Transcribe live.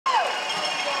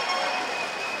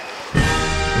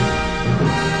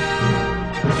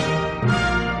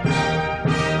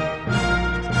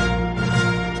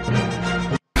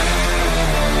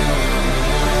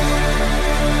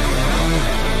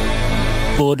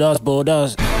Bulldogs,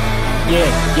 Bulldogs. Yeah,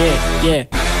 yeah, yeah.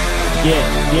 Yeah,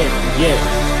 yeah, yeah.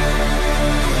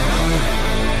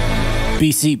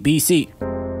 BC, BC.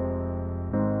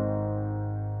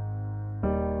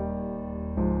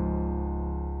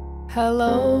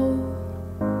 Hello,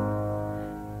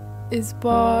 it's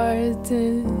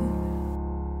Barton.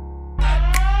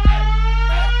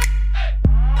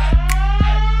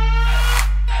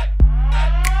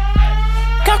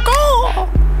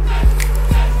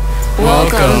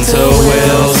 Welcome to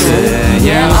Wilson,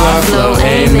 yeah, our flow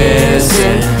ain't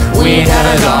missing. We got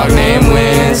a dog named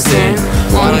Winston,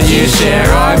 why don't you share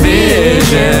our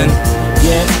vision?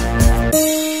 Yeah.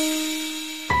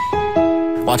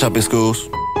 Watch out, big schools.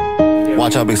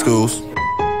 Watch out, big schools.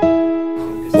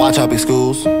 Watch out, big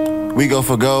schools. We go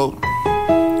for gold.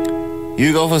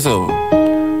 You go for silver.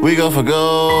 We go for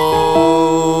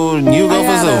gold. You go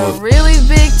for silver. A really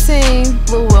big team.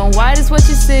 Blue and white is what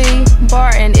you see.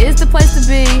 Barton is the place to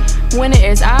be. Winning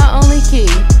is our only key.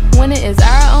 Winning is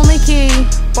our only key.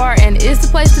 Barton is the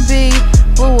place to be.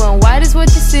 Blue and white is what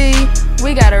you see.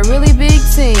 We got a really big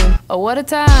team. Oh, what a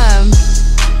time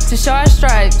to show our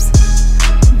stripes.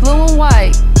 Blue and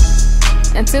white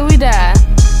until we die.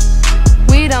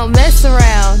 We don't mess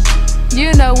around.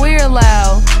 You know we're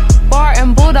loud.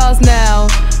 Barton Bulldogs now.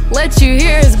 Let you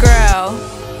hear his growl.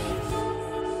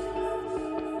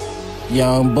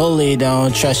 Young bully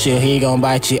don't trust you, he gon'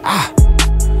 bite you. Ah!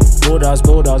 Bulldogs,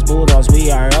 Bulldogs, Bulldogs,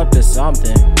 we are up to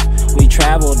something. We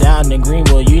travel down to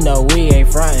Greenville, you know we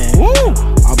ain't frontin'. Woo!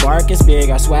 Our bark is big,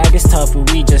 our swag is tough, but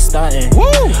we just stuntin'. Woo!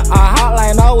 Our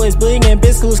hotline always blingin',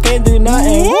 big schools can't do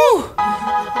nothing. Woo!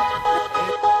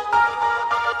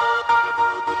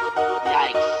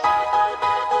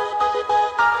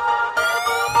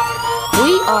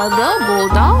 We are the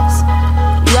Bulldogs.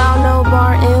 Y'all know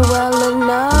Barton well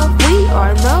enough. We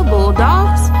are the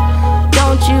Bulldogs.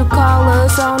 Don't you call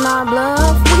us on our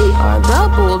bluff. We are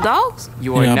the Bulldogs.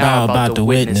 You are now about to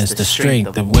witness the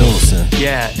strength of Wilson.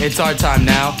 Yeah, it's our time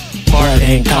now.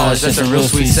 Barton College, that's a real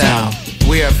sweet sound.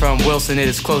 We are from Wilson, it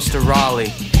is close to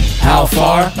Raleigh. How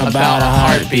far? About a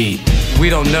heartbeat. We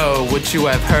don't know what you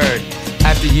have heard.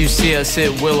 After you see us,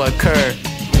 it will occur.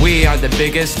 We aren't the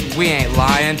biggest, we ain't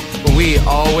lying, but we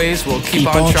always will keep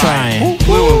on trying.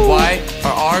 Blue and white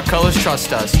are our colors,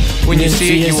 trust us. When you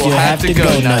see it, you will have to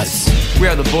go nuts. We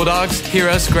are the Bulldogs, hear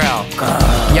us growl.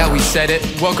 Yeah, we said it,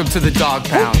 welcome to the dog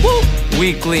pound.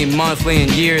 Weekly, monthly,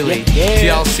 and yearly.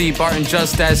 TLC Barton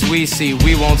just as we see.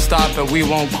 We won't stop and we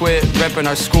won't quit repping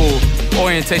our school.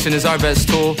 Orientation is our best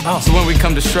tool. So when we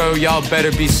come to show, y'all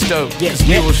better be stoked. Cause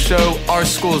we will show our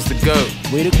school's the GOAT.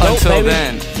 Until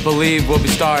then, believe we'll be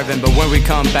starving. But when we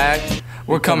come back,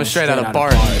 we're coming straight out of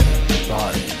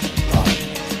Barton.